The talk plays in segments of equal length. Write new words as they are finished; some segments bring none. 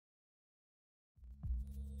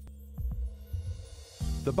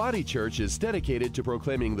The Body Church is dedicated to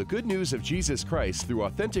proclaiming the good news of Jesus Christ through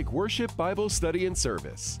authentic worship, Bible study, and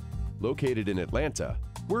service. Located in Atlanta,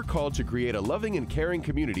 we're called to create a loving and caring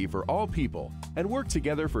community for all people and work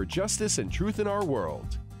together for justice and truth in our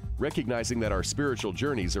world. Recognizing that our spiritual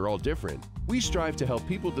journeys are all different, we strive to help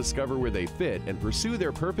people discover where they fit and pursue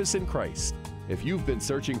their purpose in Christ. If you've been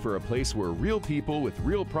searching for a place where real people with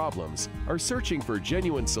real problems are searching for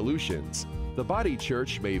genuine solutions, the Body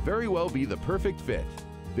Church may very well be the perfect fit.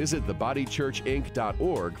 Visit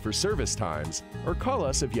thebodychurchinc.org for service times or call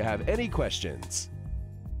us if you have any questions.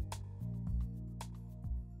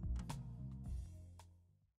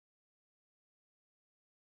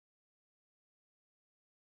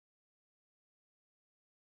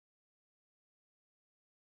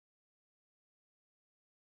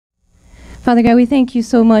 Father God, we thank you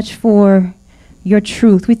so much for your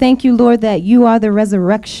truth. We thank you, Lord, that you are the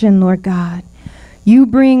resurrection, Lord God. You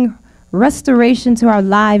bring restoration to our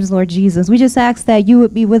lives, Lord Jesus. We just ask that you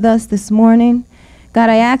would be with us this morning. God,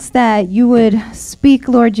 I ask that you would speak,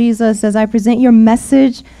 Lord Jesus, as I present your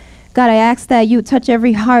message. God, I ask that you would touch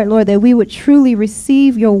every heart, Lord, that we would truly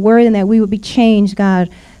receive your word and that we would be changed, God.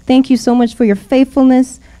 Thank you so much for your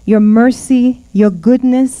faithfulness, your mercy, your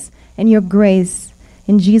goodness, and your grace.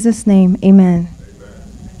 In Jesus' name, amen.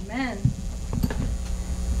 Amen.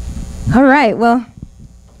 All right, well,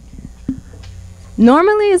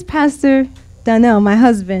 normally it's Pastor Donnell, my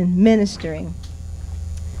husband, ministering.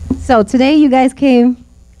 So today you guys came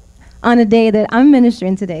on a day that I'm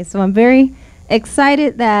ministering today. So I'm very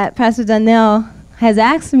excited that Pastor Donnell has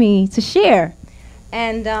asked me to share.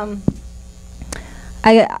 And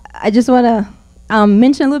I just want to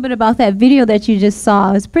mention a little bit about that video that you just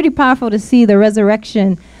saw. It's pretty powerful to see the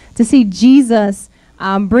resurrection, to see Jesus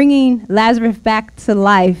bringing Lazarus back to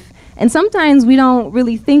life. And sometimes we don't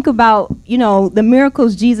really think about, you know, the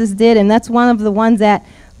miracles Jesus did, and that's one of the ones that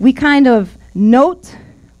we kind of note,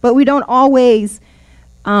 but we don't always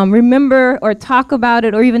remember or talk about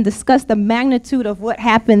it or even discuss the magnitude of what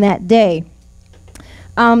happened that day.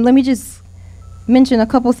 Let me just mention a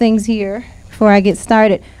couple things here before I get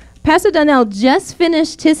started. Pastor Donnell just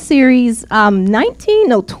finished his series,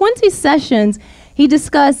 20 sessions. He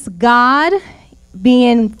discussed God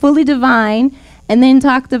being fully divine, and then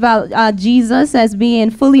talked about Jesus as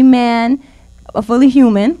being fully man, fully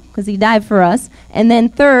human, because he died for us. And then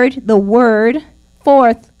third, the Word.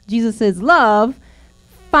 Fourth, Jesus is love.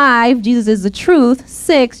 5, Jesus is the truth.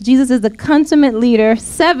 6, Jesus is the consummate leader.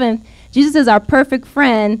 7, Jesus is our perfect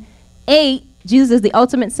friend. 8, Jesus is the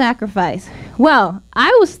ultimate sacrifice. Well,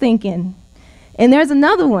 I was thinking, and there's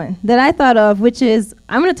another one that I thought of, which is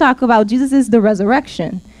I'm going to talk about Jesus is the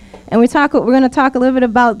resurrection. And we're going to talk a little bit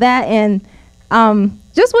about that and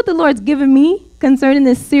just what the Lord's given me concerning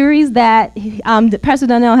this series that Pastor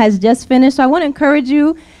Donnell has just finished. So I want to encourage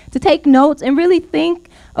you to take notes and really think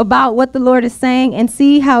about what the Lord is saying and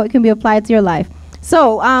see how it can be applied to your life.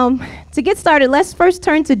 So to get started, let's first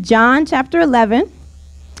turn to John chapter 11.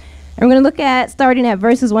 And we're going to look at starting at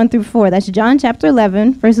verses 1 through 4. That's John chapter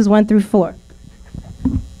 11, verses 1 through 4.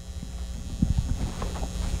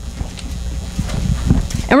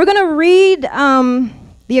 And we're going to read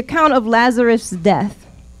the account of Lazarus' death.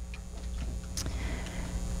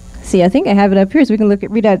 See, I think I have it up here so we can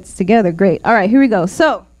read that together. Great. All right, here we go.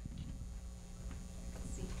 So,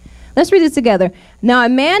 let's read it together. Now, a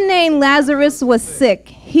man named Lazarus was sick.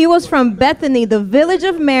 He was from Bethany, the village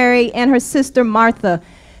of Mary and her sister Martha.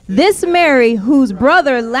 This Mary, whose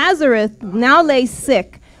brother Lazarus now lay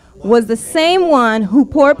sick, was the same one who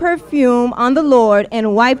poured perfume on the Lord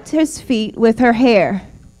and wiped his feet with her hair.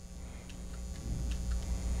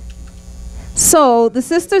 So the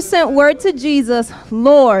sister sent word to Jesus,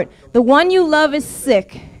 Lord, the one you love is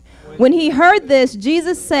sick. When he heard this,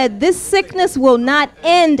 Jesus said, this sickness will not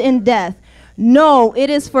end in death. No, it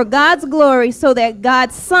is for God's glory, so that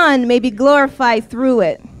God's Son may be glorified through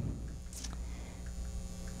it.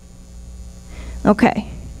 Okay,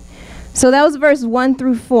 so that was verse 1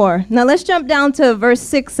 through 4. Now let's jump down to verse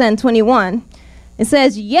 6 and 21. It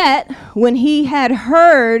says, yet when he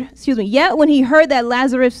heard that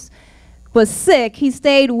Lazarus was sick, he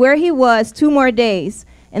stayed where he was 2 more days.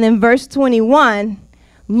 And then verse 21,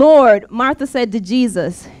 Lord, Martha said to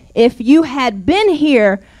Jesus, if you had been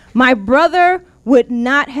here, my brother would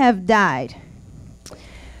not have died.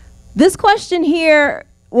 This question here,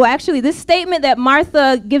 well, actually, this statement that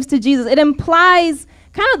Martha gives to Jesus, it implies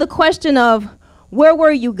kind of the question of, where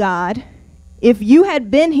were you, God? If you had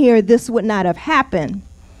been here, this would not have happened.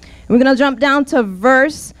 And we're going to jump down to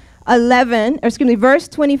verse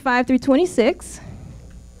 25 through 26,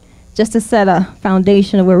 just to set a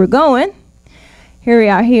foundation of where we're going. Here we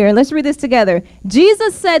are here. Let's read this together.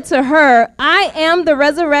 Jesus said to her, I am the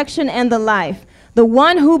resurrection and the life. The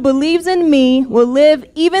one who believes in me will live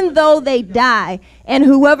even though they die, and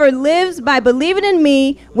whoever lives by believing in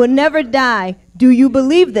me will never die. Do you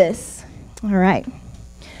believe this? All right.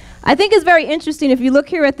 I think it's very interesting if you look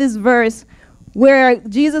here at this verse where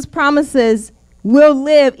Jesus promises will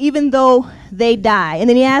live even though they die. And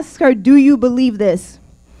then he asks her, do you believe this?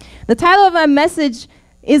 The title of my message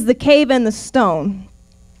is The Cave and the Stone.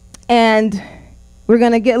 And we're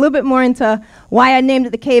going to get a little bit more into why I named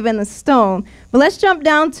it The Cave and the Stone. But let's jump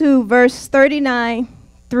down to verse 38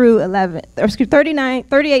 through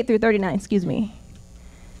 39, excuse me.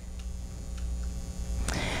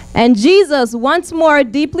 And Jesus, once more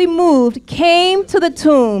deeply moved, came to the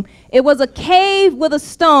tomb. It was a cave with a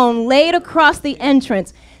stone laid across the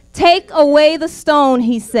entrance. Take away the stone,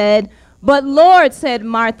 he said. But Lord, said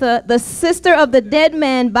Martha, the sister of the dead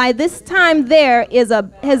man, by this time there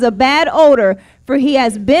has a bad odor, for he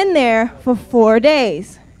has been there for 4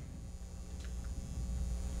 days.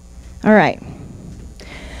 All right.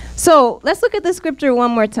 So let's look at the scripture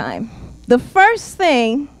one more time. The first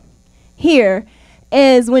thing here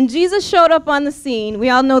is when Jesus showed up on the scene. We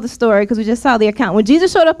all know the story because we just saw the account. When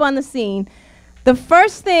Jesus showed up on the scene, the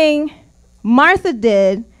first thing Martha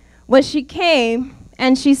did was she came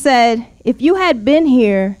and she said, if you had been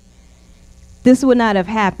here, this would not have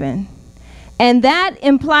happened. And that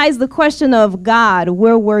implies the question of God,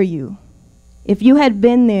 where were you? If you had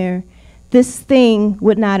been there, this thing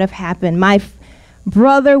would not have happened. My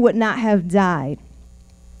brother would not have died.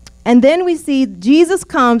 And then we see Jesus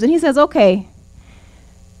comes and he says, okay,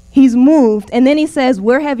 he's moved. And then he says,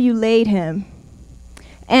 where have you laid him?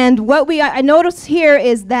 And what I notice here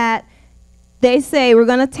is that they say, we're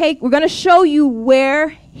going to show you where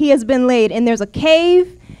he has been laid. And there's a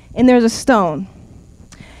cave and there's a stone.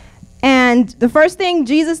 And the first thing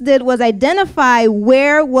Jesus did was identify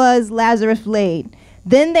where was Lazarus laid.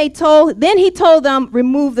 Then he told them,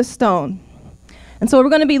 remove the stone. And so we're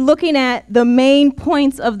going to be looking at the main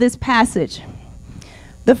points of this passage.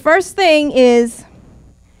 The first thing is,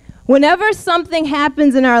 whenever something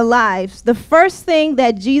happens in our lives, the first thing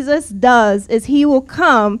that Jesus does is he will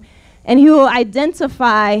come and he will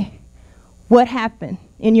identify what happened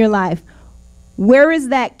in your life. Where is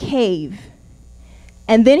that cave?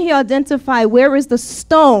 And then he'll identify where is the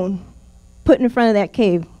stone put in front of that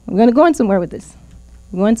cave. I'm going to go in somewhere with this.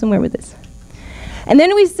 And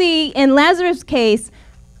then we see in Lazarus' case,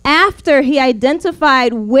 after he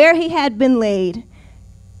identified where he had been laid,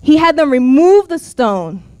 he had them remove the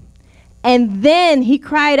stone. And then he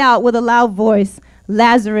cried out with a loud voice,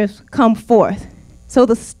 Lazarus, come forth. So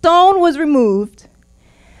the stone was removed.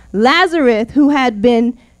 Lazarus, who had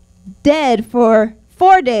been dead for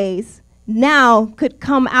 4 days, now could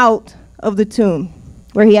come out of the tomb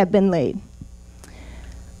where he had been laid.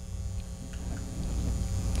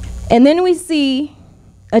 And then we see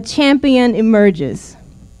a champion emerges.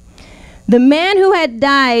 The man who had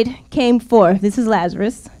died came forth. This is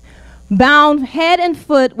Lazarus, bound head and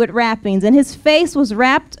foot with wrappings, and his face was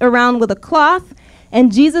wrapped around with a cloth.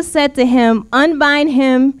 And Jesus said to him, unbind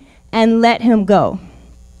him and let him go.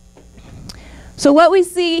 So what we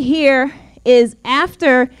see here is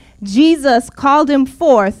after Jesus called him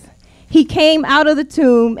forth, he came out of the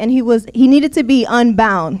tomb and he needed to be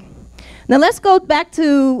unbound. Now let's go back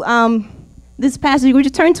to this passage. Would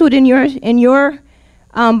you turn to it in your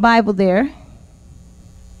Bible there?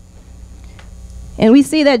 And we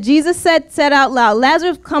see that Jesus said out loud,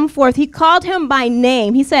 Lazarus, come forth. He called him by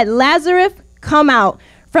name. He said, Lazarus, come out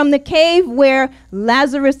from the cave where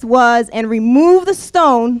Lazarus was and remove the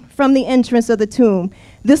stone from the entrance of the tomb.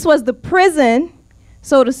 This was the prison,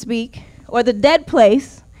 so to speak, or the dead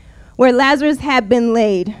place where Lazarus had been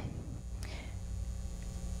laid.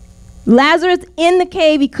 Lazarus in the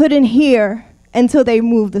cave, he couldn't hear until they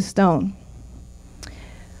moved the stone.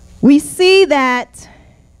 We see that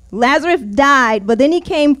Lazarus died, but then he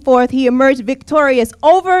came forth. He emerged victorious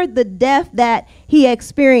over the death that he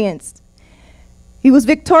experienced. He was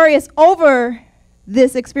victorious over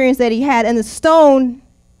this experience that he had, and the stone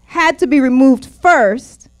had to be removed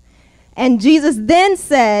first. And Jesus then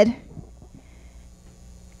said,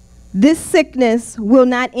 this sickness will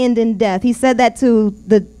not end in death. He said that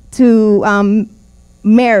to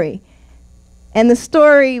Mary. And the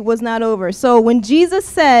story was not over. So when Jesus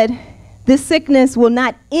said, this sickness will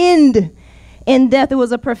not end in death, it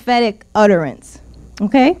was a prophetic utterance.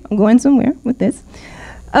 Okay, I'm going somewhere with this.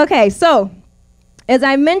 Okay, so as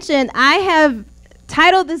I mentioned, I have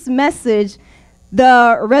titled this message,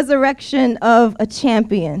 The Resurrection of a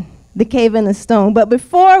Champion, the Cave and the Stone. But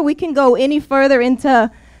before we can go any further into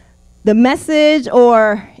the message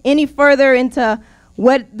or any further into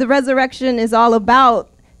what the resurrection is all about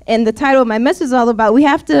and the title of my message is all about, we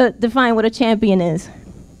have to define what a champion is.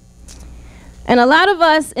 And a lot of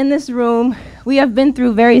us in this room, we have been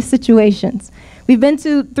through various situations. We've been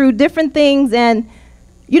through different things, and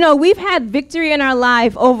we've had victory in our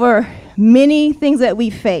life over many things that we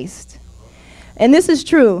faced. And this is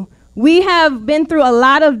true. We have been through a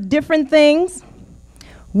lot of different things.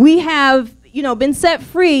 We have, been set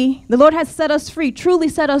free. The Lord has set us free, truly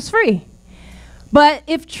set us free. But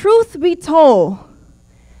if truth be told,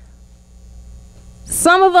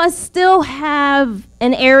 some of us still have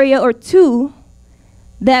an area or two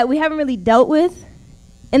that we haven't really dealt with.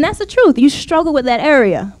 And that's the truth. You struggle with that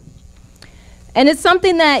area. And it's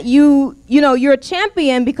something that you're a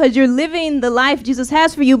champion because you're living the life Jesus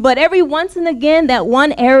has for you. But every once and again, that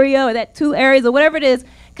one area or that two areas or whatever it is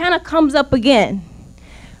kind of comes up again.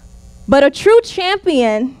 But a true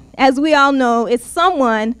champion, as we all know, is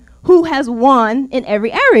someone who has won in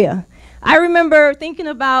every area. I remember thinking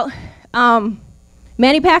about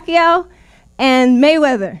Manny Pacquiao and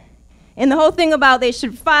Mayweather. And the whole thing about they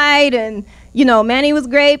should fight, and Manny was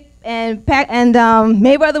great, and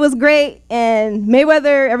Mayweather was great, and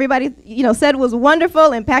Mayweather everybody said was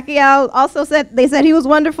wonderful, and Pacquiao also said he was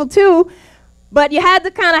wonderful too, but you had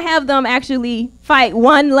to kind of have them actually fight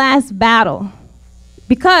one last battle,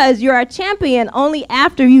 because you're a champion only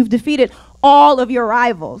after you've defeated all of your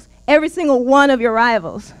rivals, every single one of your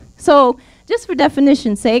rivals. So just for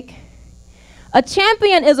definition's sake, a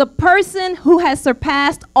champion is a person who has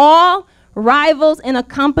surpassed all rivals in a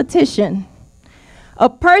competition. A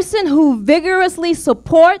person who vigorously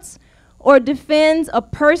supports or defends a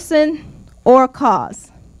person or a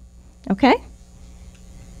cause. Okay?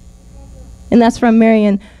 And that's from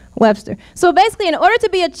Merriam-Webster. So basically, in order to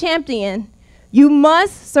be a champion, you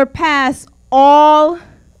must surpass all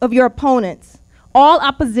of your opponents, all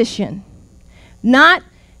opposition. Not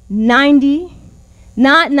 90,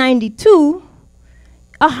 not 92,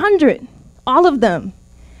 100, all of them.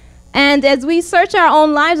 And as we search our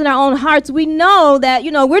own lives and our own hearts, we know that,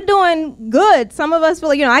 we're doing good. Some of us feel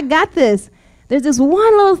like, I got this. There's this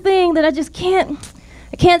one little thing that I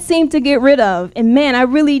can't seem to get rid of. And man, I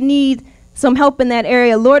really need some help in that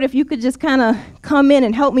area. Lord, if you could just kind of come in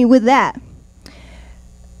and help me with that.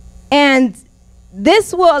 And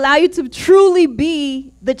this will allow you to truly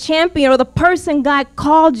be the champion or the person God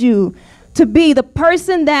called you to be, the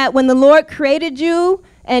person that when the Lord created you,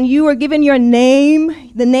 and you were given your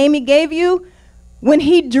name, the name he gave you, when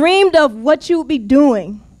he dreamed of what you would be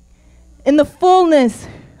doing in the fullness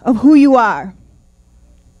of who you are.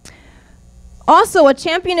 Also, a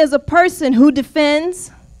champion is a person who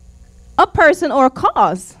defends a person or a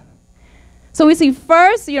cause. So we see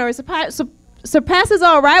first, it surpasses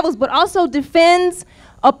all rivals, but also defends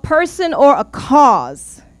a person or a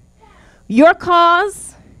cause. Your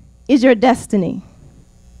cause is your destiny.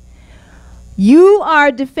 You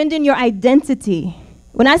are defending your identity.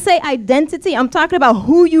 When I say identity, I'm talking about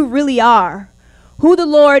who you really are, who the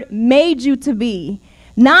Lord made you to be,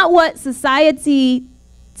 not what society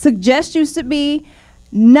suggests you to be,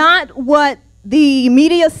 not what the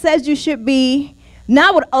media says you should be,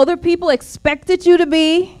 not what other people expected you to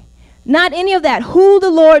be, not any of that. Who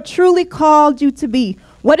the Lord truly called you to be.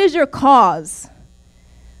 What is your cause?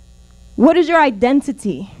 What is your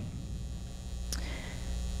identity?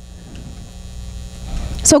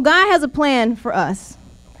 So God has a plan for us.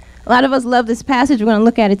 A lot of us love this passage. We're going to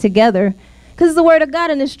look at it together because it's the word of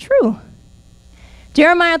God and it's true.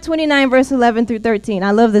 Jeremiah 29, verse 11 through 13.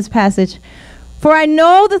 I love this passage. For I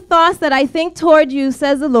know the thoughts that I think toward you,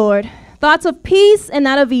 says the Lord, thoughts of peace and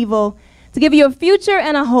not of evil, to give you a future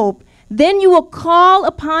and a hope. Then you will call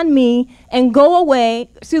upon me and go and pray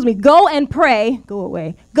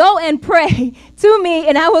to me,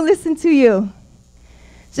 and I will listen to you.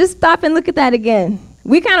 Just stop and look at that again.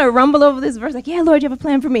 We kind of rumble over this verse like, yeah, Lord, you have a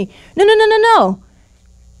plan for me. No.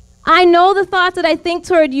 I know the thoughts that I think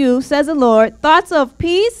toward you, says the Lord, thoughts of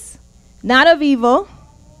peace, not of evil,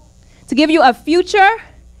 to give you a future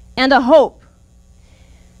and a hope.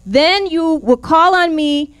 Then you will call on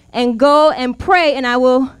me and go and pray, and I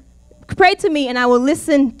will pray to me, and I will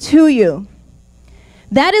listen to you.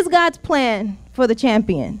 That is God's plan for the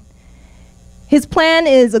champion. His plan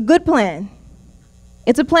is a good plan.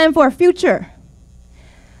 It's a plan for a future.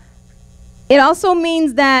 It also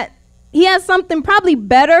means that he has something probably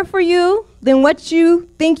better for you than what you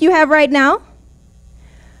think you have right now.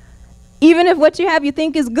 Even if what you have you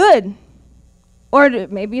think is good, or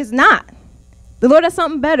maybe it's not. The Lord has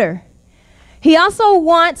something better. He also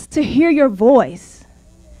wants to hear your voice.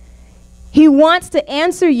 He wants to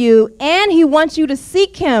answer you, and he wants you to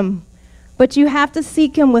seek him but you have to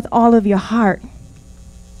seek him with all of your heart. I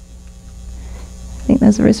think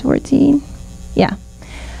that's verse 14. Yeah.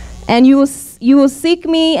 And you will seek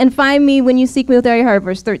me and find me when you seek me with all your heart,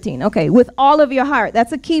 verse 13. Okay, with all of your heart.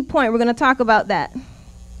 That's a key point. We're going to talk about that.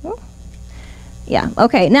 Yeah,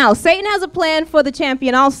 okay. Now, Satan has a plan for the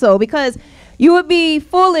champion also, because you would be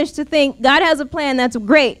foolish to think God has a plan that's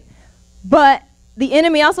great, but the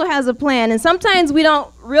enemy also has a plan. And sometimes we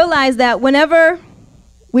don't realize that whenever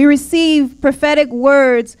we receive prophetic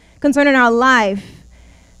words concerning our life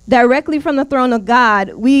directly from the throne of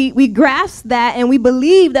God, we grasp that and we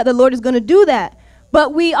believe that the Lord is going to do that.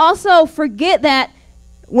 But we also forget that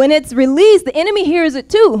when it's released, the enemy hears it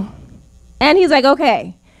too. And he's like,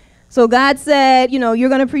 okay, so God said, you know, you're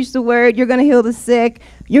going to preach the word, you're going to heal the sick,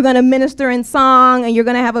 you're going to minister in song, and you're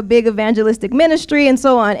going to have a big evangelistic ministry and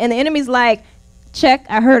so on. And the enemy's like, check,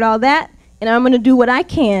 I heard all that, and I'm going to do what I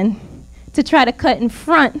can to try to cut in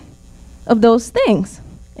front of those things.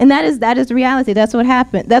 And that is reality. That's what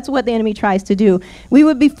happened. That's what the enemy tries to do. We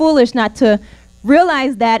would be foolish not to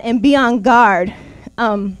realize that and be on guard.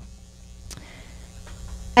 And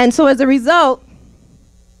so as a result,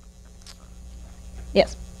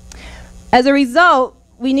 yes. As a result,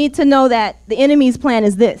 we need to know that the enemy's plan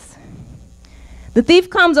is this. The thief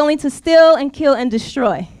comes only to steal and kill and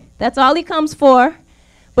destroy. That's all he comes for.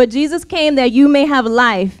 But Jesus came that you may have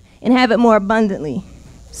life and have it more abundantly.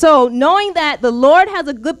 So knowing that the Lord has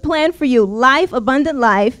a good plan for you, life, abundant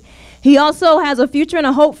life, he also has a future and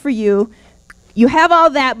a hope for you. You have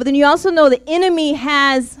all that, but then you also know the enemy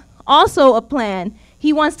has also a plan.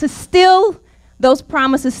 He wants to steal those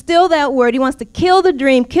promises, steal that word. He wants to kill the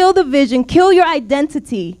dream, kill the vision, kill your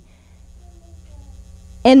identity,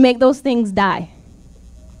 and make those things die.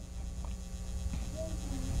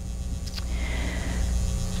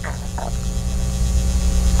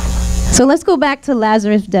 So let's go back to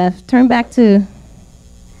Lazarus' death. Turn back to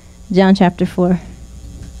John chapter 4.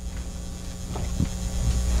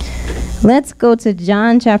 Let's go to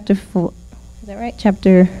John chapter 4. Is that right?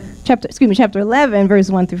 Chapter 11, verse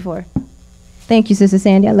 1 through 4. Thank you, Sister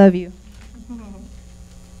Sandy. I love you.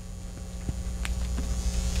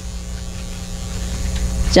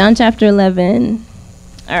 John chapter 11.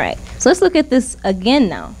 All right. So let's look at this again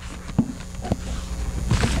now.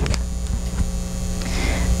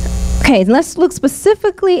 Okay, let's look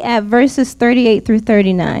specifically at verses 38 through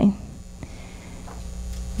 39.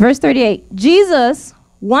 Verse 38, Jesus,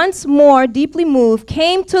 once more deeply moved,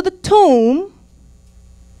 came to the tomb,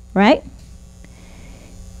 right?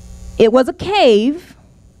 It was a cave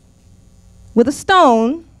with a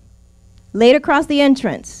stone laid across the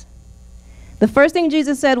entrance. The first thing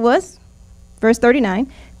Jesus said was, verse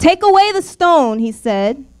 39, take away the stone, he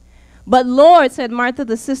said. But Lord, said Martha,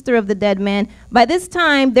 the sister of the dead man, by this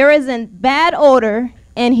time there is a bad odor,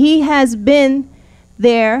 and he has been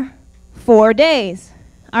there 4 days.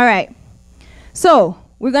 All right. So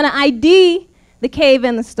we're going to ID the cave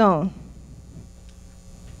and the stone.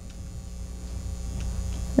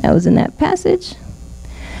 That was in that passage.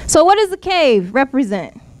 So what does the cave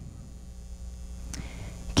represent?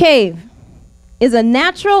 Cave is a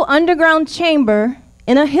natural underground chamber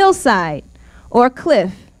in a hillside or a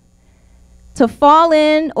cliff to fall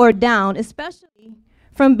in or down, especially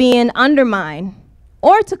from being undermined,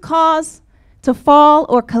 or to cause to fall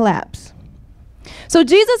or collapse. So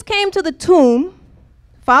Jesus came to the tomb,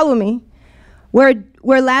 follow me, where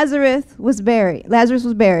Lazarus was buried.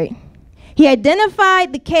 He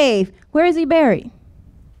identified the cave. Where is he buried?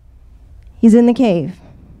 He's in the cave.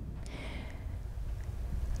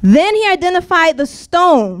 Then he identified the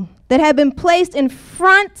stone that had been placed in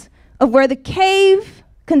front of where the cave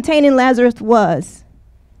containing Lazarus was.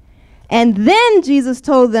 And then Jesus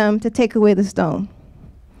told them to take away the stone.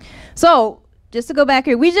 So, just to go back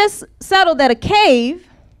here, we just settled that a cave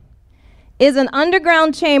is an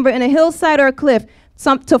underground chamber in a hillside or a cliff,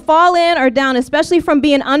 to fall in or down, especially from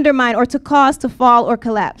being undermined or to cause to fall or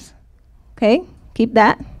collapse. Okay, keep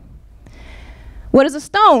that. What is a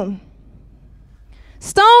stone?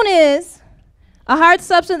 Stone is a hard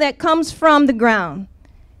substance that comes from the ground.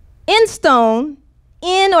 In stone,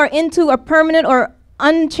 in or into a permanent or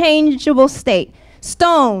unchangeable state.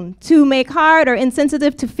 Stone, to make hard or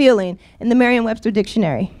insensitive to feeling, in the Merriam-Webster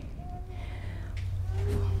dictionary.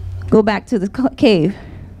 Go back to the cave.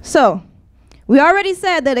 So, we already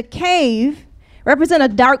said that a cave represents a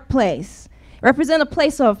dark place. Represent a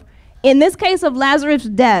place of, in this case of Lazarus'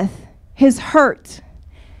 death, his hurt,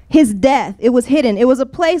 his death. It was hidden. It was a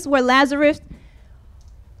place where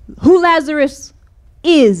who Lazarus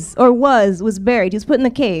is or was buried. He was put in a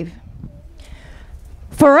cave.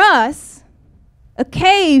 For us, a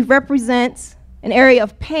cave represents an area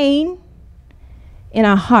of pain, in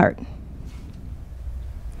our heart.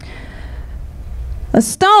 A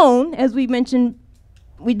stone, as we mentioned,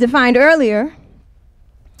 we defined earlier,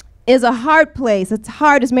 is a hard place. It's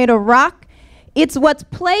hard, it's made of rock. It's what's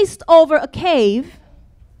placed over a cave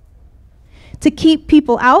to keep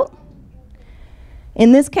people out.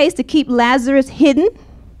 In this case, to keep Lazarus hidden,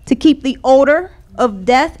 to keep the odor of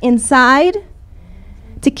death inside,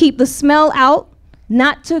 to keep the smell out,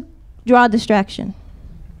 not to draw distraction,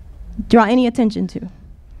 draw any attention to.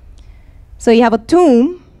 So you have a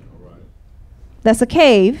tomb that's a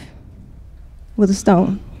cave with a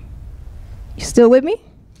stone. You still with me?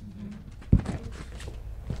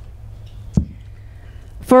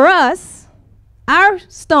 For us, our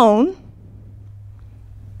stone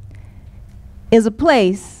is a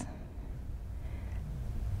place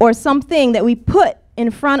or something that we put in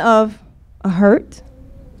front of a hurt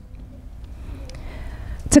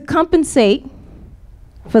to compensate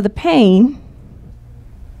for the pain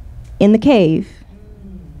in the cave,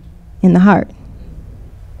 in the heart.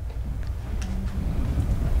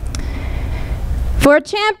 For a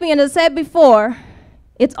champion, as I said before,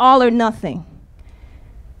 it's all or nothing.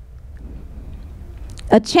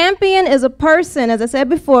 A champion is a person, as I said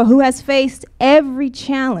before, who has faced every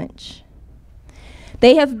challenge.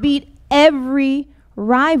 They have beat every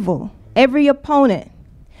rival, every opponent.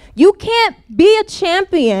 You can't be a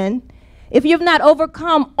champion if you've not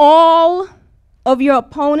overcome all of your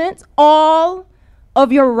opponents, all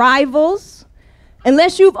of your rivals,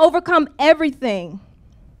 unless you've overcome everything.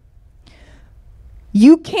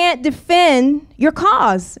 You can't defend your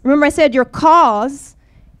cause. Remember I said your cause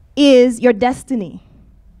is your destiny.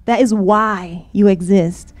 That is why you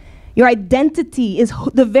exist. Your identity is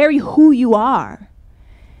the very who you are.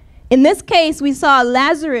 In this case, we saw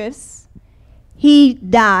Lazarus. He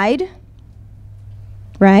died,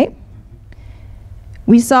 right?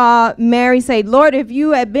 We saw Mary say, Lord, if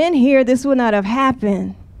you had been here, this would not have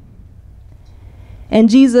happened. And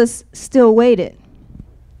Jesus still waited,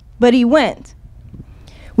 but he went.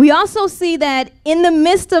 We also see that in the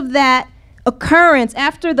midst of that occurrence,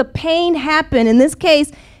 after the pain happened, in this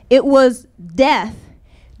case, it was death.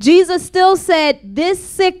 Jesus still said, this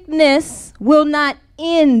sickness will not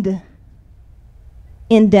end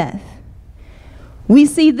in death. We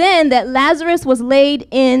see then that Lazarus was laid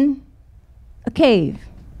in a cave,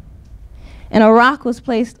 and a rock was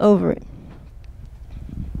placed over it.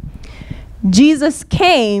 Jesus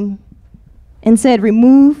came and said,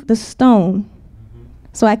 remove the stone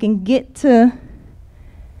so I can get to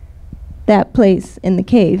that place in the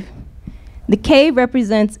cave. The cave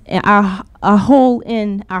represents a hole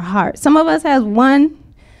in our heart. Some of us have one,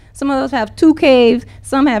 some of us have 2 caves,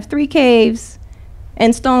 some have 3 caves,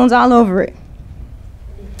 and stones all over it.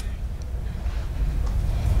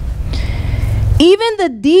 Even the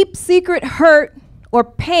deep secret hurt or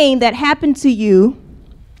pain that happened to you,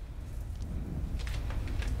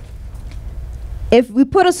 if we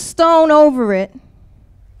put a stone over it,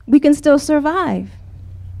 we can still survive.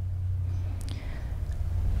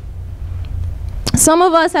 Some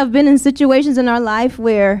of us have been in situations in our life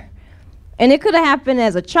where, and it could have happened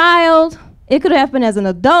as a child, it could have happened as an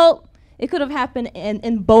adult, it could have happened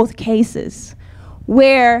in both cases,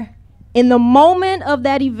 where in the moment of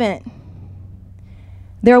that event,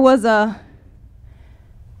 there was a,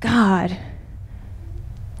 God,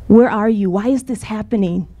 where are you? Why is this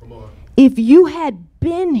happening? If you had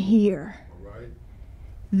been here,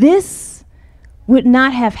 this would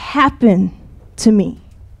not have happened to me.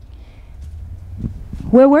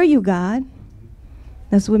 Where were you, God?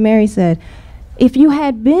 That's what Mary said. If you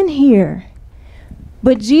had been here.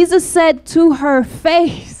 But Jesus said to her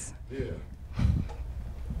face,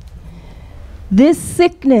 this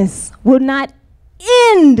sickness will not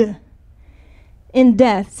end in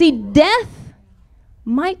death. See, death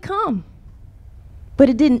might come, but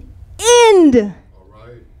it didn't end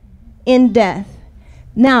in death.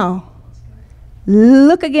 Now,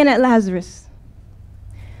 look again at Lazarus.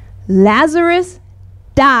 Lazarus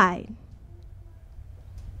died,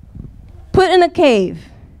 put in a cave,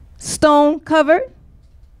 stone covered.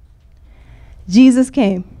 Jesus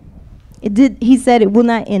came. He said it will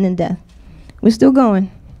not end in death. We're still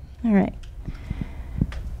going. All right.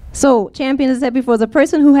 So, champion, as I said before, is a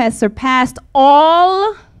person who has surpassed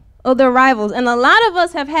all of their rivals. And a lot of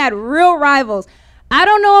us have had real rivals. I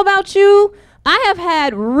don't know about you. I have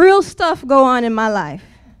had real stuff go on in my life.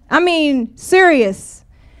 I mean, serious.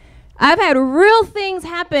 I've had real things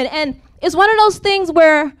happen. And it's one of those things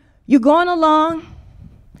where you're going along,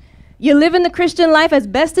 you're living the Christian life as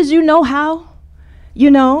best as you know how. You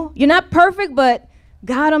know, you're not perfect, but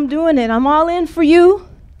God, I'm doing it. I'm all in for you.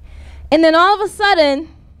 And then all of a sudden,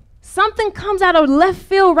 Something comes out of left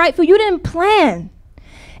field, right field. You didn't plan.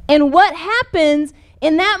 And what happens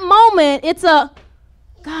in that moment, it's a,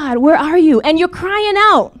 God, where are you? And you're crying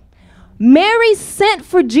out. Mary sent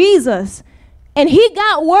for Jesus, and he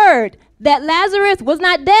got word that Lazarus was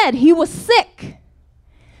not dead. He was sick.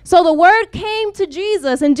 So the word came to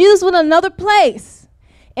Jesus, and Jesus was in another place.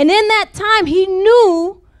 And in that time, he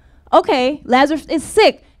knew, okay, Lazarus is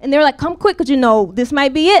sick. And they're like, come quick, because you know, this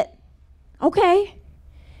might be it. Okay.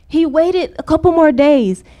 He waited a couple more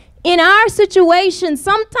days. In our situation,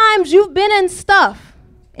 sometimes you've been in stuff.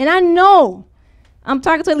 And I know, I'm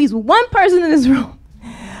talking to at least one person in this room,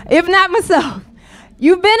 if not myself.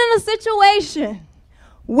 You've been in a situation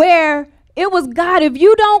where it was, God, if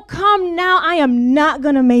you don't come now, I am not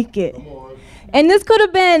going to make it. And this could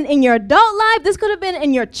have been in your adult life. This could have been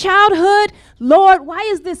in your childhood. Lord, why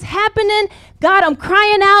is this happening? God, I'm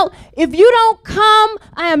crying out. If you don't come,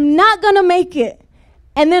 I am not going to make it.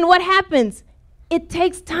 And then what happens? It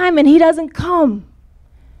takes time and he doesn't come.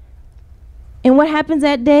 And what happens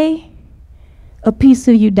that day? A piece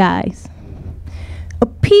of you dies. A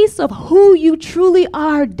piece of who you truly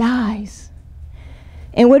are dies.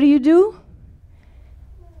 And what do?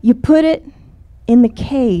 You put it in the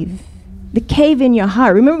cave in your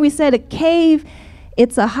heart. Remember we said a cave,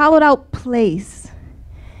 it's a hollowed out place.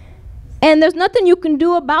 And there's nothing you can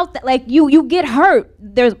do about that. Like you get hurt.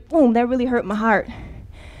 There's, boom, that really hurt my heart.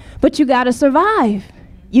 But you gotta survive.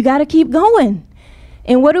 You gotta keep going.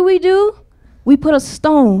 And what do? We put a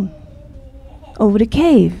stone over the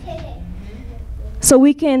cave so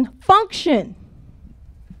we can function.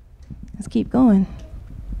 Let's keep going.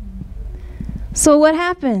 So what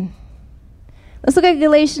happened? Let's look at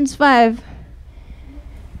Galatians 5.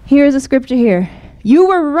 Here's a scripture here. You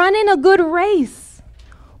were running a good race.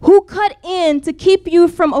 Who cut in to keep you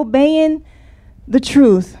from obeying the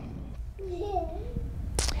truth?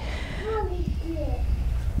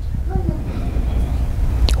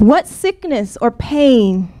 What sickness or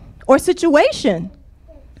pain or situation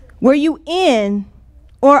were you in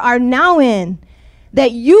or are now in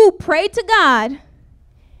that you prayed to God?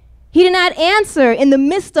 He did not answer in the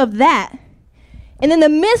midst of that. And in the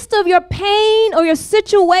midst of your pain or your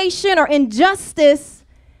situation or injustice,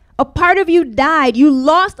 a part of you died. You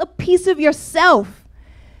lost a piece of yourself.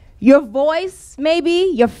 Your voice,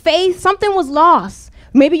 maybe, your faith, something was lost.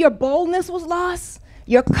 Maybe your boldness was lost.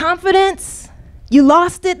 Your confidence, you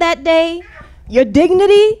lost it that day. Your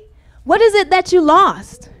dignity, what is it that you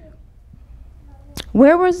lost?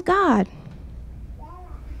 Where was God?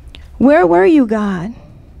 Where were you, God?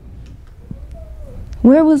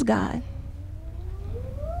 Where was God?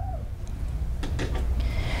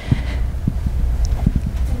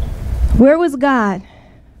 Where was God?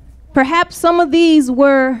 Perhaps some of these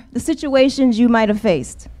were the situations you might have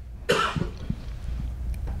faced.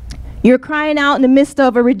 You're crying out in the midst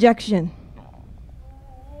of a rejection.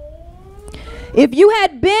 If you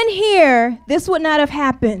had been here, this would not have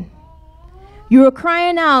happened. You were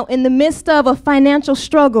crying out in the midst of a financial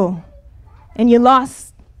struggle, and you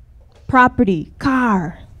lost property,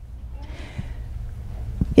 car.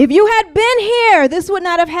 If you had been here, this would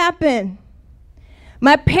not have happened.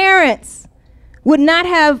 My parents would not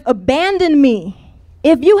have abandoned me.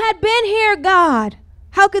 If you had been here, God,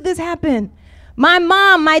 how could this happen? My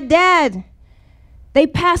mom, my dad, they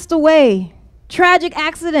passed away. Tragic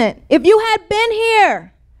accident. If you had been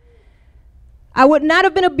here, I would not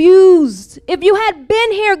have been abused. If you had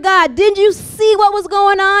been here, God, did you see what was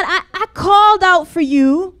going on? I called out for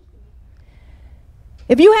you.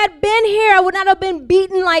 If you had been here, I would not have been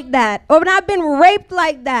beaten like that, or would not have been raped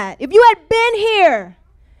like that. If you had been here,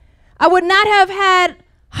 I would not have had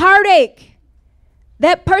heartache.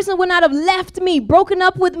 That person would not have left me, broken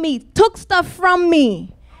up with me, took stuff from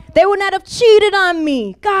me. They would not have cheated on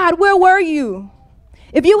me. God, where were you?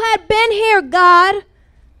 If you had been here, God,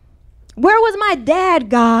 where was my dad,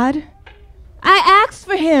 God? I asked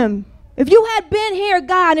for him. If you had been here,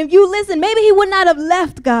 God, if you listened, maybe he would not have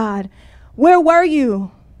left, God. Where were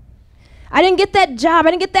you? I didn't get that job.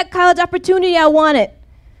 I didn't get that college opportunity I wanted.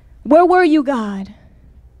 Where were you, God?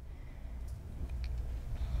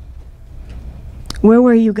 Where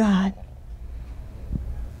were you, God?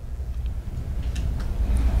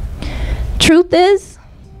 Truth is,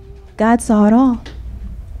 God saw it all.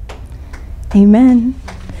 Amen.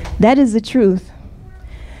 That is the truth.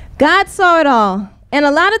 God saw it all. And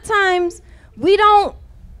a lot of times,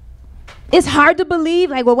 it's hard to believe,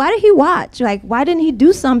 like, well, why did he watch? Like, why didn't he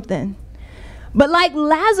do something? But like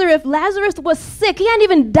Lazarus was sick. He hadn't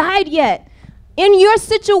even died yet. In your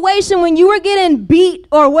situation, when you were getting beat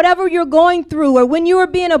or whatever you're going through, or when you were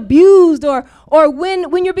being abused or or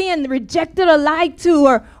when you're being rejected or lied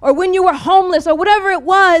to, or when you were homeless or whatever it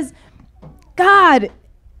was, God,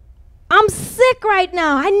 I'm sick right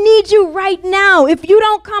now. I need you right now. If you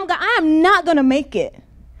don't come, God, I am not going to make it.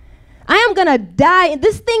 I am going to die, and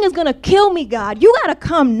this thing is going to kill me, God. You got to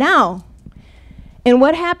come now. And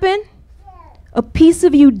what happened? A piece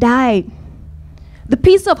of you died. The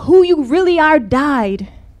piece of who you really are died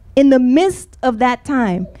in the midst of that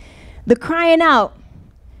time. The crying out.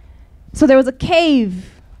 So there was a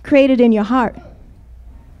cave created in your heart.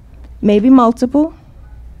 Maybe multiple.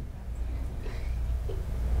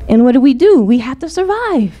 And what do? We have to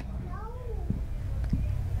survive.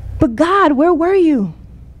 But God, where were you?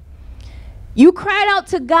 You cried out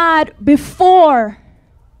to God before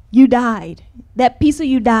you died. That piece of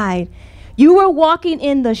you died. You were walking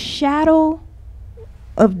in the shadow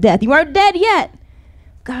of death. You weren't dead yet.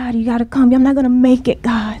 God, you got to come. I'm not going to make it,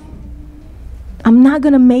 God. I'm not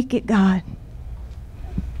going to make it, God.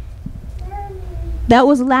 That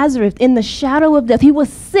was Lazarus in the shadow of death. He was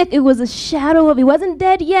sick. It was a shadow of, he wasn't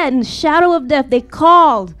dead yet. In the shadow of death, they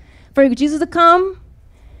called for Jesus to come,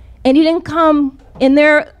 and he didn't come in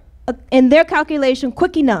their calculation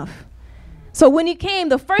quick enough. So when he came,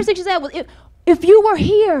 the first thing she said was, if you were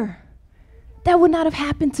here, that would not have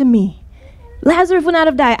happened to me. Lazarus would not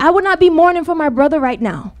have died. I would not be mourning for my brother right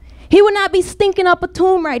now. He would not be stinking up a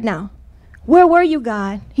tomb right now. Where were you,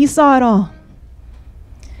 God? He saw it all.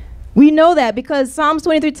 We know that because Psalms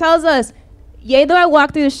 23 tells us, yea, though I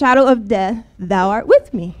walk through the shadow of death, thou art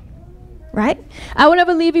with me. Right? I will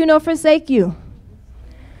never leave you nor forsake you.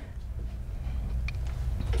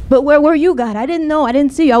 But where were you, God? I didn't know. I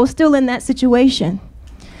didn't see you. I was still in that situation.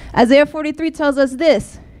 Isaiah 43 tells us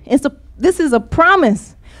this. This is a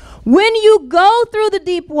promise. When you go through the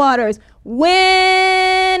deep waters,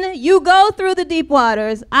 when you go through the deep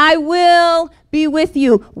waters, I will be with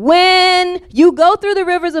you. When you go through the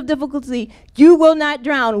rivers of difficulty, you will not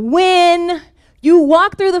drown. When you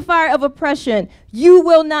walk through the fire of oppression, you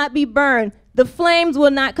will not be burned. The flames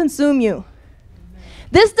will not consume you.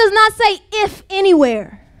 This does not say if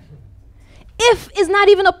anywhere. If is not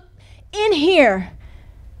even in here.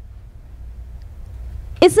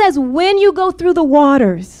 It says when you go through the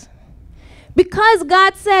waters. Because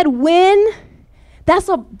God said when,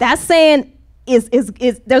 that's saying is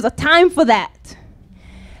there's a time for that.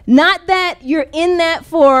 Not that you're in that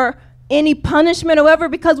for any punishment or whatever,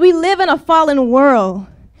 because we live in a fallen world.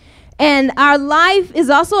 And our life is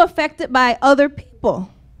also affected by other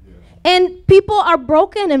people. And people are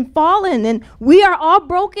broken and fallen, and we are all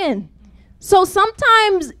broken. So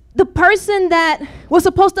sometimes the person that was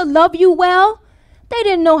supposed to love you well, they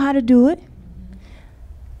didn't know how to do it.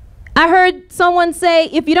 I heard someone say,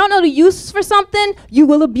 if you don't know the use for something, you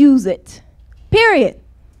will abuse it. Period.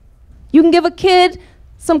 You can give a kid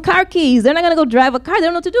some car keys. They're not going to go drive a car. They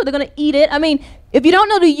don't know what to do. They're going to eat it. I mean, if you don't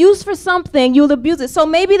know the use for something, you'll abuse it. So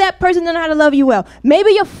maybe that person didn't know how to love you well.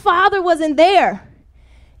 Maybe your father wasn't there,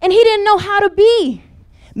 and he didn't know how to be.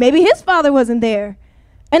 Maybe his father wasn't there.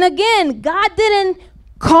 And again, God didn't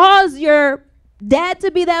cause your dad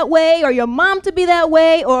to be that way or your mom to be that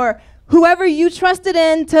way or whoever you trusted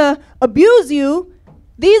in to abuse you.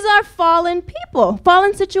 These are fallen people,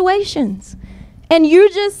 fallen situations. And you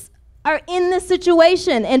just are in this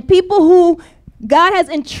situation. And people who God has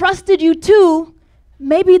entrusted you to,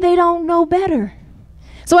 maybe they don't know better.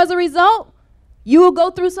 So as a result, you will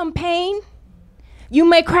go through some pain. You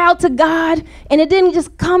may cry out to God, and it didn't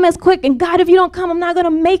just come as quick. And God, if you don't come, I'm not going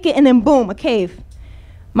to make it. And then boom, a cave.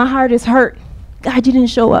 My heart is hurt. God, you didn't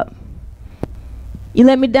show up. You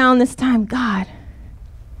let me down this time, God.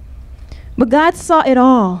 But God saw it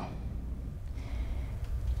all.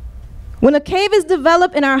 When a cave is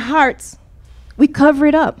developed in our hearts, we cover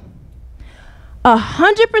it up.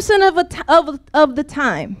 100% of the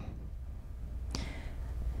time.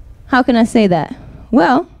 How can I say that?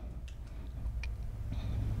 Well,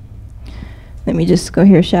 let me just go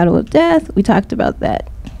here, shadow of death. We talked about that.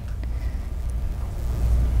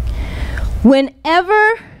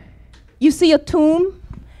 Whenever you see a tomb,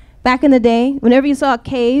 back in the day, whenever you saw a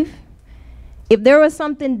cave, if there was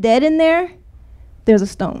something dead in there, there's a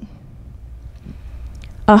stone.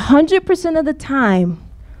 100% of the time,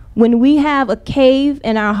 when we have a cave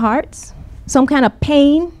in our hearts, some kind of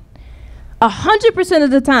pain, 100%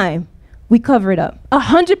 of the time, we cover it up.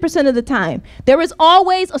 100% of the time. There is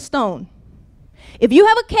always a stone. If you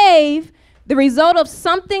have a cave, the result of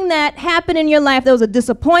something that happened in your life, there was a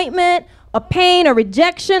disappointment, a pain, a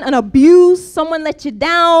rejection, an abuse, someone let you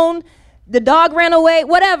down, the dog ran away,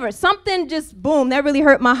 whatever, something just, boom, that really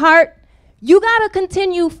hurt my heart. You gotta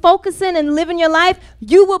continue focusing and living your life.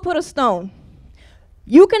 You will put a stone.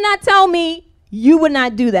 You cannot tell me you would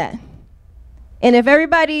not do that. And if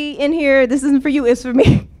everybody in here, this isn't for you, it's for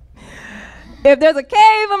me. If there's a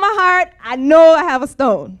cave in my heart, I know I have a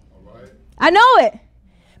stone. All right. I know it.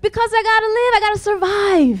 Because I gotta live, I gotta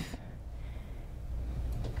survive.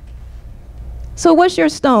 So what's your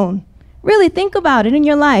stone? Really think about it in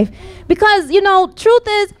your life. Because, truth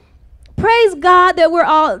is, praise God that we're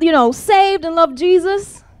all, saved and love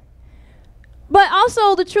Jesus. But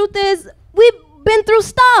also the truth is, we've been through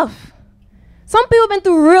stuff. Some people have been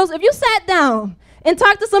through if you sat down and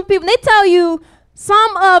talked to some people, they tell you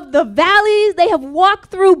some of the valleys they have walked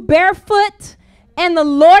through barefoot and the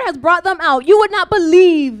Lord has brought them out. You would not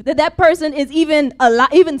believe that person is even alive,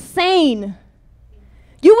 even sane.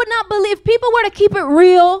 You would not believe, if people were to keep it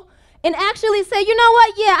real and actually say, you know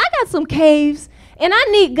what, yeah, I got some caves and I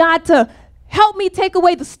need God to help me take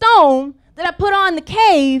away the stone that I put on the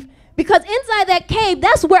cave, because inside that cave,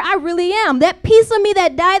 that's where I really am. That piece of me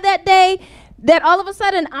that died that day, that all of a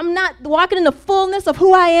sudden I'm not walking in the fullness of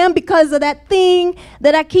who I am because of that thing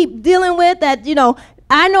that I keep dealing with, that,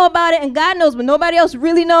 I know about it and God knows, but nobody else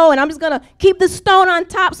really know, and I'm just going to keep this stone on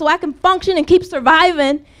top so I can function and keep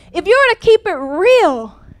surviving. If you were to keep it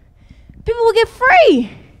real, people will get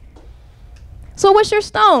free. So what's your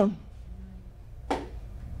stone?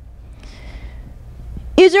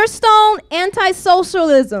 Is your stone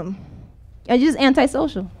anti-socialism? Are you just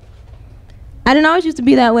anti-social? I didn't always used to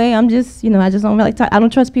be that way. I'm just, I just don't really talk. I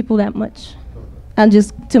don't trust people that much. I'm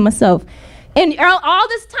just to myself. And all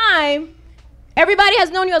this time, everybody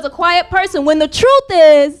has known you as a quiet person, when the truth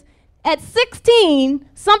is, at 16,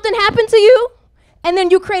 something happened to you, and then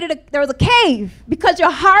there was a cave because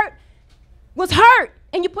your heart was hurt,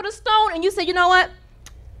 and you put a stone, and you said, you know what?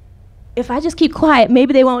 If I just keep quiet,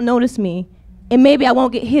 maybe they won't notice me, and maybe I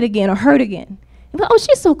won't get hit again or hurt again. Like, oh,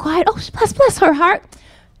 she's so quiet. Oh, bless her heart.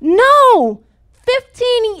 No.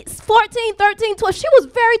 15, 14, 13, 12, she was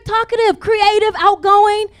very talkative, creative,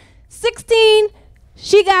 outgoing. 16,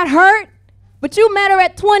 she got hurt, but you met her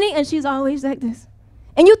at 20, and she's always like this.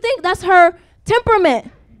 And you think that's her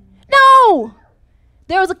temperament. No!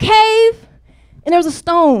 There was a cave, and there was a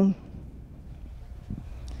stone.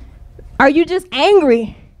 Are you just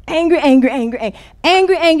angry? Angry.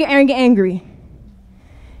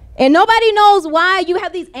 And nobody knows why you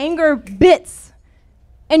have these anger bits.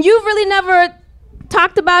 And you've really never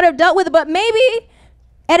talked about it or dealt with it, but maybe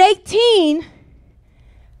at 18,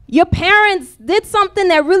 your parents did something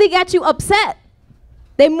that really got you upset.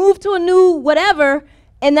 They moved to a new whatever,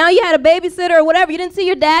 and now you had a babysitter or whatever. You didn't see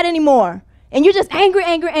your dad anymore. And you're just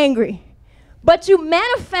angry. But you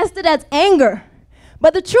manifested as anger.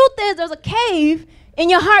 But the truth is, there's a cave in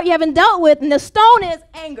your heart you haven't dealt with, and the stone is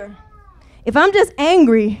anger. If I'm just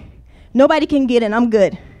angry, nobody can get in. I'm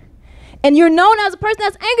good. And you're known as a person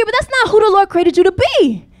that's angry, but that's not who the Lord created you to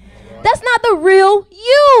be. That's not the real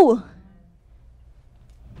you.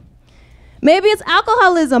 Maybe it's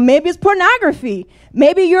alcoholism. Maybe it's pornography.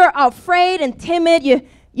 Maybe you're afraid and timid.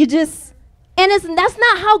 That's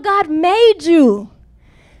not how God made you.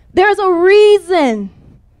 There's a reason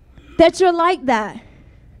that you're like that.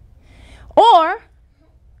 Or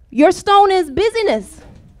your stone is busyness.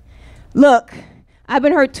 Look, I've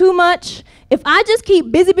been hurt too much. If I just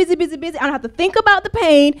keep busy, I don't have to think about the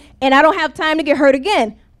pain, and I don't have time to get hurt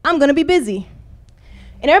again, I'm going to be busy.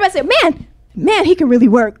 And everybody say, man, he can really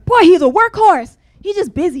work. Boy, he's a workhorse. He's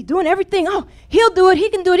just busy doing everything. Oh, he'll do it. He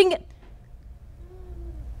can do it.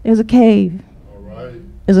 There's a cave. All right.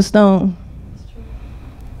 There's a stone.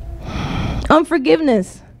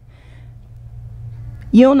 Unforgiveness.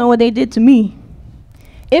 You don't know what they did to me.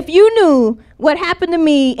 If you knew what happened to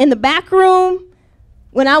me in the back room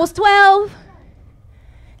when I was 12,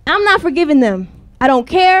 I'm not forgiving them. I don't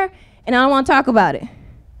care, and I don't want to talk about it.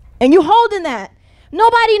 And you holding that.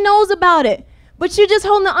 Nobody knows about it, but you're just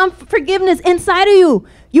holding the unforgiveness inside of you.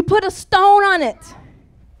 You put a stone on it.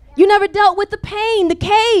 You never dealt with the pain, the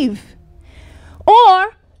cave.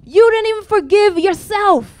 Or you didn't even forgive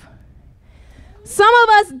yourself. Some of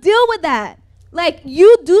us deal with that. Like,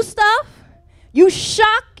 you do stuff, you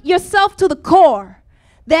shock yourself to the core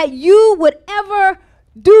that you would ever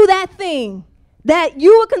do that thing that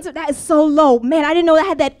you would consider, that is so low. Man, I didn't know I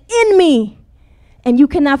had that in me. And you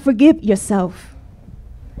cannot forgive yourself.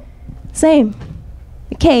 Same.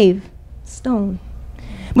 The cave, stone.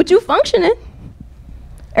 But you functioning.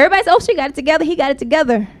 Everybody says, oh, she got it together, he got it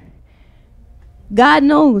together. God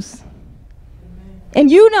knows. And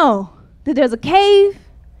you know that there's a cave.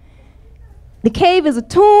 The cave is a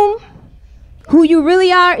tomb. Who you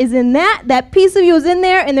really are is in that. That piece of you is in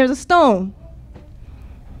there, and there's a stone.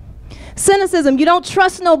 Cynicism, you don't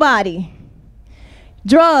trust nobody.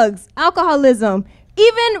 Drugs, alcoholism,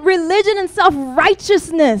 even religion and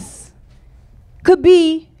self-righteousness could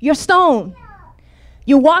be your stone.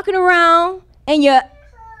 You're walking around and you're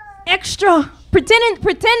extra, pretending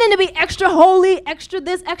to be extra holy, extra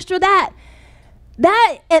this, extra that.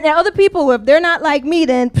 That, and other people, if they're not like me,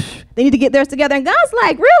 then they need to get theirs together. And God's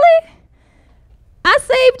like, really? I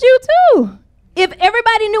saved you too. If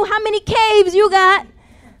everybody knew how many caves you got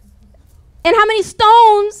and how many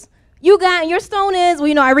stones you got, and your stone is, well,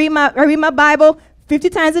 you know, I read my Bible 50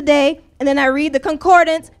 times a day, and then I read the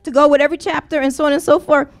concordance to go with every chapter and so on and so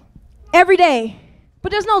forth every day.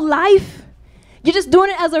 But there's no life. You're just doing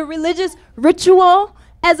it as a religious ritual,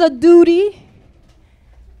 as a duty,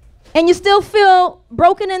 and you still feel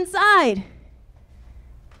broken inside.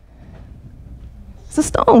 It's a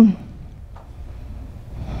stone.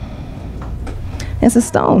 It's a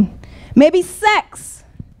stone. Maybe sex.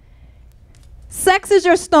 Sex is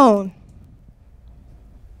your stone.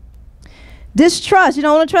 Distrust. You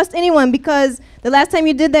don't want to trust anyone because the last time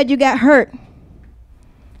you did that, you got hurt.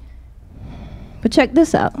 But check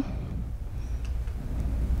this out.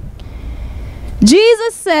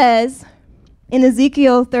 Jesus says in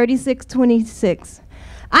Ezekiel 36:26,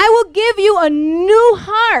 I will give you a new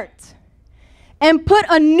heart and put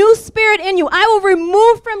a new spirit in you. I will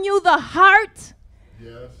remove from you the heart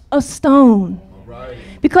of stone. Right.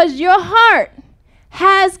 Because your heart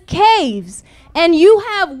has caves, and you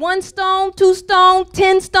have 1 stone, 2 stone,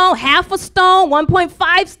 10 stone, half a stone,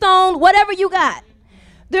 1.5 stone, whatever you got.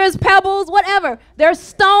 There's pebbles, whatever. There's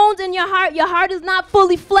stones in your heart. Your heart is not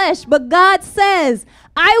fully flesh, but God says,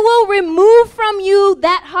 I will remove from you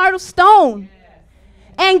that heart of stone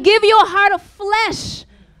and give you a heart of flesh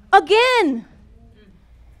again.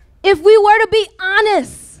 If we were to be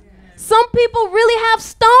honest, some people really have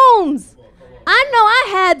stones. I know I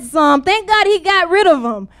had some. Thank God he got rid of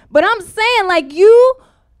them. But I'm saying, like, you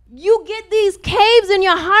get these caves in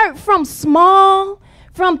your heart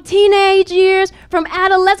from teenage years, from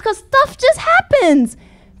adolescence, because stuff just happens.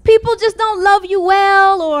 People just don't love you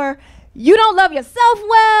well, or you don't love yourself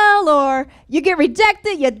well, or you get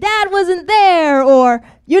rejected, your dad wasn't there, or,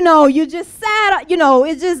 you know, you just sad, you know,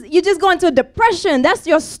 you just go into a depression. That's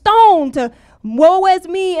your stone to woe is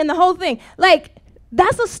me and the whole thing. Like,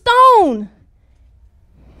 that's a stone.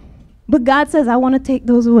 But God says, I want to take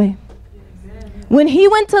those away. Amen. When he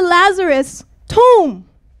went to Lazarus' tomb,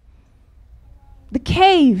 the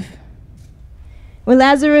cave, where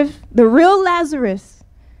Lazarus, the real Lazarus,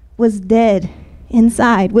 was dead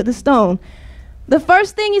inside with a stone, the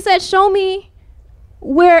first thing he said, show me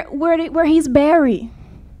where he's buried.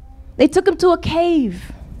 They took him to a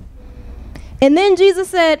cave. And then Jesus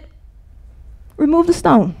said, remove the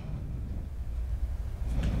stone.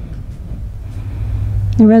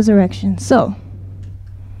 The resurrection. So,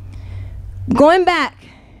 going back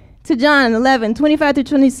to John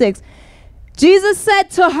 11:25-26, Jesus said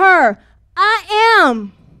to her, I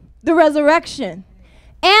am the resurrection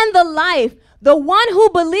and the life. The one who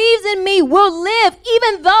believes in me will live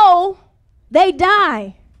even though they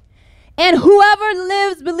die. And whoever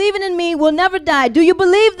lives believing in me will never die. Do you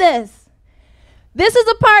believe this? This is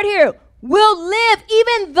the part here. Will live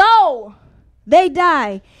even though they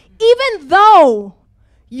die. Even though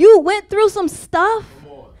you went through some stuff.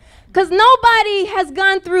 Because nobody has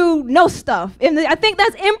gone through no stuff. And I think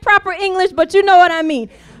that's improper English, but you know what I mean.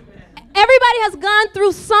 Everybody has gone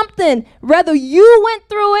through something, whether you went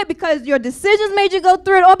through it because your decisions made you go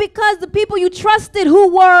through it, or because the people you trusted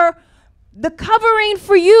who were the covering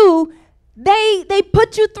for you, they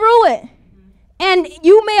put you through it. And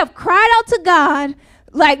you may have cried out to God,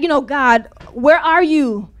 like, you know, God, where are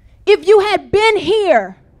you? If you had been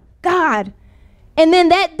here, God, and then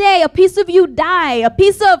that day a piece of you died, a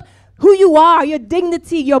piece of who you are, your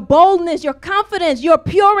dignity, your boldness, your confidence, your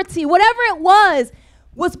purity, whatever it was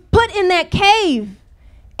put in that cave.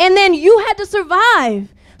 And then you had to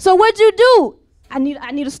survive. So what'd you do? I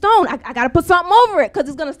need a stone. I got to put something over it because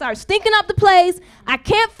it's going to start stinking up the place. I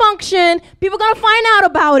can't function. People are going to find out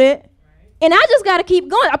about it. And I just got to keep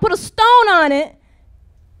going. I put a stone on it,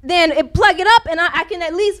 then plug it up, and I can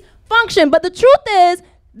at least function. But the truth is,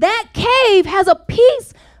 that cave has a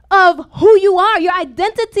piece of who you are, your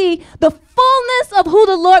identity, the fullness of who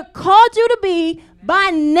the Lord called you to be by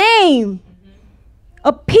name.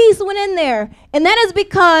 A piece went in there. And that is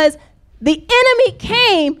because the enemy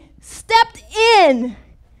came, stepped in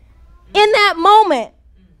that moment.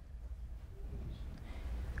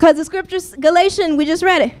 Because the scriptures, Galatians, we just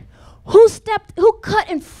read it. Who cut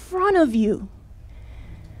in front of you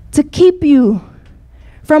to keep you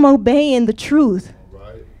from obeying the truth?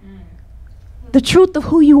 Right. The truth of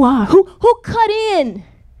who you are. Who cut in?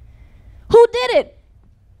 Who did it?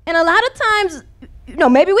 And a lot of times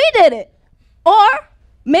maybe we did it. Or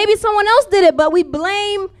maybe someone else did it, but we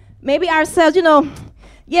blame maybe ourselves,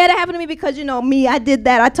 yeah, that happened to me because, me, I did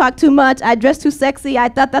that. I talked too much. I dressed too sexy. I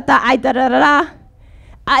da-da-da-da.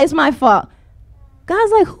 It's my fault.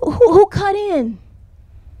 God's like, who cut in?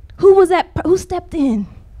 Who was that? Who stepped in?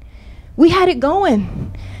 We had it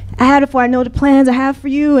going. I had it for I know the plans I have for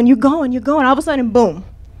you, and you're going. All of a sudden, boom.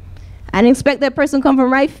 I didn't expect that person to come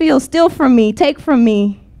from right field, steal from me, take from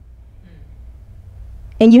me.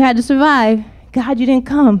 And you had to survive. God, you didn't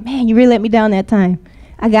come. Man, you really let me down that time.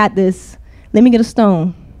 I got this. Let me get a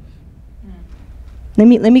stone. Let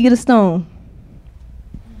me get a stone.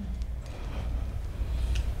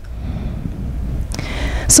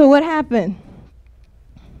 So what happened?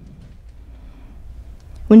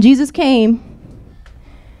 When Jesus came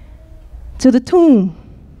to the tomb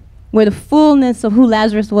where the fullness of who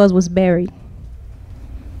Lazarus was buried,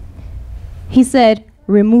 he said,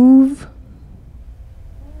 remove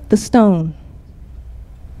the stone.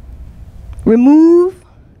 Remove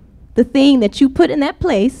the thing that you put in that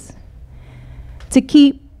place to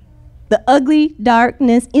keep the ugly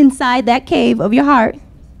darkness inside that cave of your heart.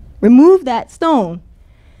 Remove that stone,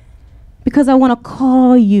 because I want to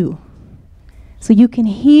call you so you can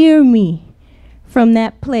hear me from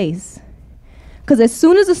that place. Because as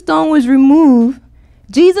soon as the stone was removed,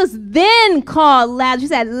 Jesus then called Lazarus. He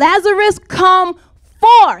said, Lazarus, come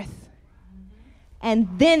forth. And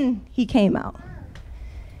then he came out.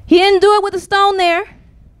 He didn't do it with the stone there.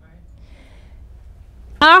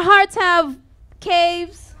 Our hearts have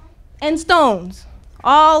caves and stones,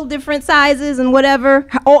 all different sizes and whatever.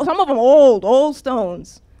 Some of them old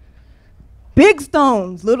stones. Big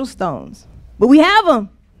stones, little stones. But we have them.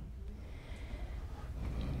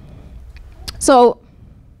 So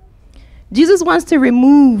Jesus wants to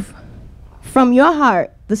remove from your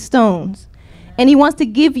heart the stones, and he wants to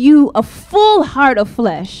give you a full heart of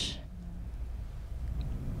flesh.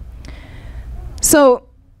 So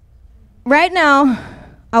right now,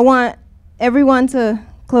 I want everyone to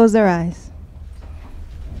close their eyes.